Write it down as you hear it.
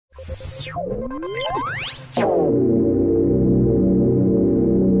What's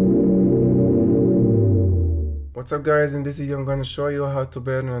up guys, in this video I'm gonna show you how to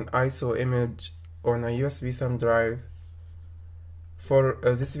burn an ISO image on a USB thumb drive. For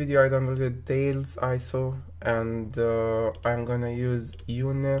this video I downloaded Tails ISO and I'm gonna use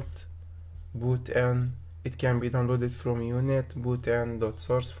UNetbootin. It can be downloaded from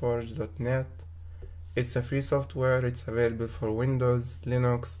unetbootin.sourceforge.net. It's a free software, it's available for Windows,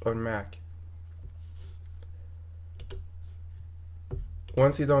 Linux or Mac.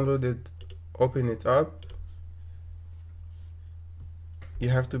 Once you download it, open it up. You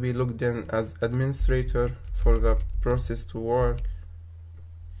have to be logged in as administrator for the process to work.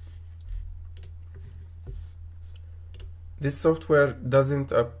 This software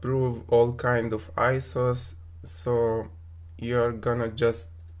doesn't approve all kind of ISOs, so you're gonna just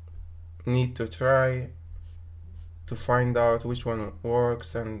need to try to find out which one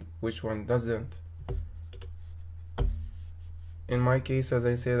works and which one doesn't. In my case, as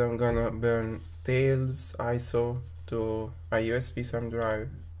I said, I'm gonna burn Tails ISO to a USB thumb drive.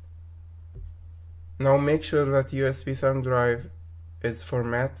 Now make sure that USB thumb drive is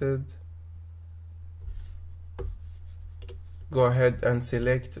formatted. Go ahead and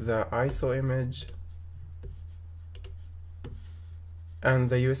select the ISO image,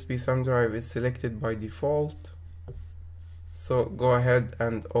 and the USB thumb drive is selected by default, so go ahead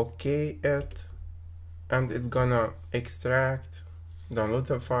and OK it, and it's gonna extract, download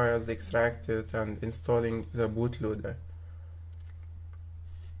the files, extract it, and installing the bootloader.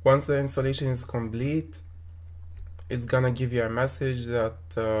 Once the installation is complete, it's gonna give you a message that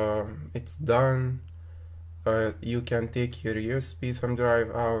it's done. You can take your USB thumb drive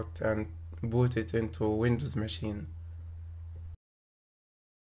out and boot it into a Windows machine.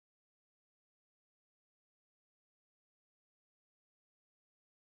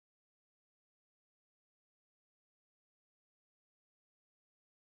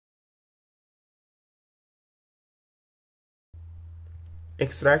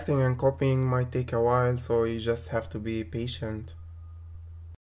 Extracting and copying might take a while, so you just have to be patient.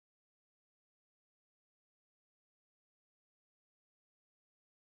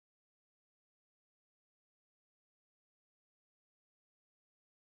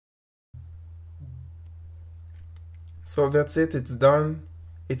 So that's it, it's done.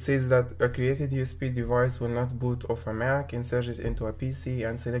 It says that a created USB device will not boot off a Mac. Insert it into a PC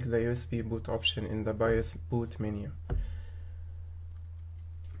and select the USB boot option in the BIOS boot menu.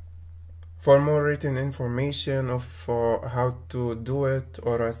 For more written information of how to do it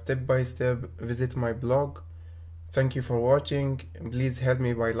or a step-by-step, visit my blog. Thank you for watching. Please help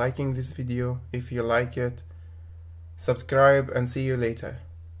me by liking this video if you like it. Subscribe and see you later.